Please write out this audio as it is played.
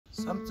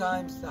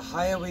Sometimes the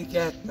higher we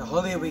get, the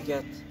holier we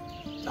get,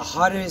 the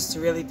harder it is to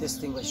really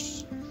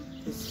distinguish.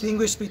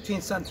 Distinguish between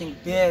something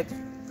bad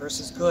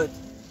versus good.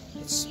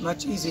 It's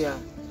much easier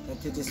than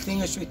to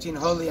distinguish between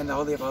holy and the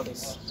Holy of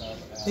Holies.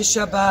 This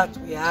Shabbat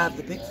we have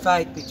the big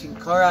fight between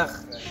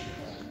Korach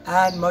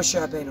and Moshe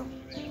Rabbeinu.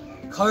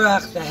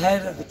 Korach, the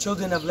head of the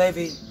children of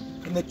Levi,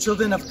 from the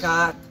children of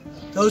Kahat,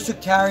 those who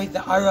carried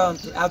the Aaron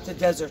throughout the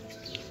desert,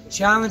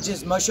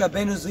 challenges Moshe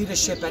Rabbeinu's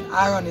leadership and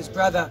Aaron, his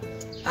brother,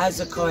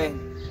 as a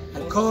Kohen.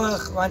 And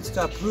Korach wants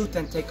to uproot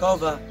and take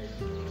over.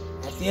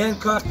 At the end,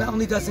 Korach not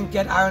only doesn't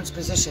get Aaron's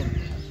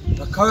position,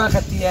 but Korach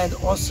at the end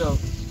also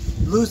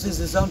loses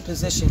his own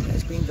position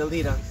as being the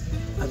leader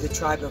of the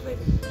tribe of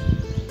Levi.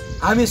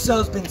 Am Yisrael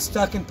has been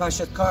stuck in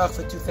Parsha Korach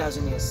for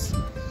 2,000 years.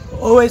 We're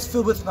always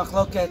filled with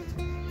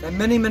machloket that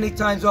many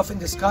times often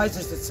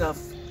disguises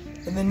itself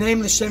in the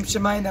name L'Shem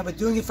Shemayim, that we're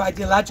doing it for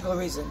ideological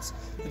reasons.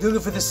 We're doing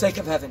it for the sake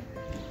of heaven.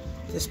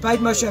 Despite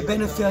Moshe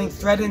Rabbeinu feeling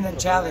threatened and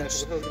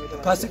challenged, the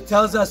pasuk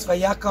tells us,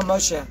 "Vayakam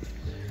Moshe,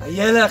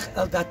 vayelech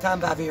el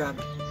Datam v'Aviram."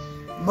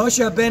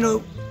 Moshe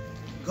Rabbeinu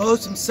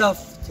goes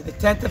himself to the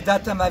tent of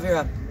Datam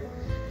v'Aviram,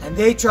 and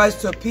they tries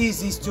to appease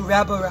these two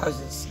rabble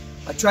rousers,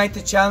 are trying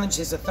to challenge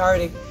his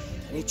authority,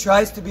 and he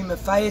tries to be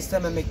mefayes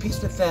them and make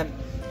peace with them,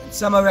 and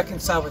somehow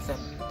reconcile with them.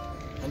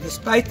 And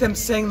despite them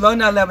saying, "Lo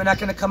na'aleh, we're not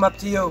going to come up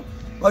to you,"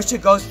 Moshe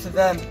goes to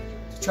them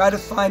to try to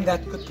find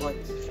that good point.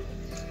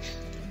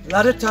 A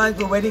lot of times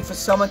we're waiting for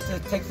someone to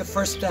take the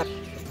first step.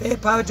 If they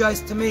apologize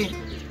to me,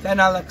 then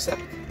I'll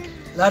accept.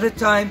 A lot of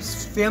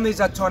times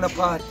families are torn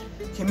apart,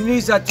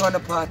 communities are torn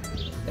apart.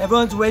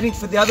 Everyone's waiting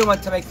for the other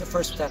one to make the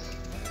first step.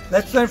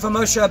 Let's learn from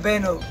Moshe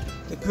Rabbeinu,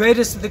 the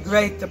greatest of the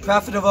great, the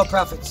prophet of all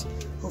prophets,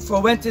 who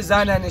forewent his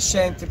honor and his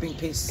shame to bring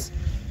peace.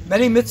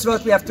 Many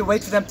mitzvot we have to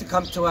wait for them to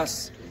come to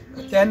us.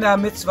 But then our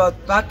mitzvot,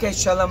 Bakei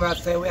Shalom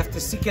Rafeh, we have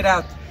to seek it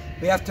out,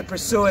 we have to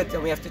pursue it,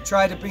 and we have to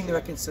try to bring the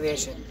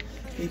reconciliation.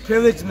 The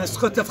privilege in the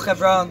schut of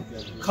Hebron,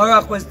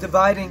 Korach was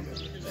dividing.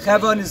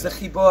 Hebron is the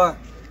chibor.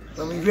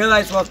 When we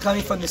realize we're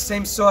coming from the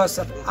same source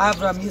of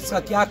Avraham,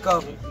 Yitzchak,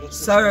 Yaakov,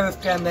 Sarah,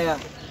 Rivka, and Leah,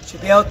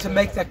 should be able to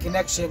make that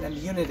connection and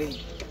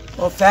unity,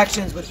 all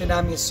factions within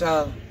Am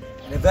Yisrael,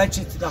 and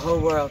eventually to the whole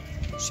world.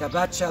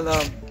 Shabbat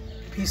Shalom.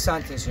 Peace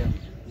on Israel.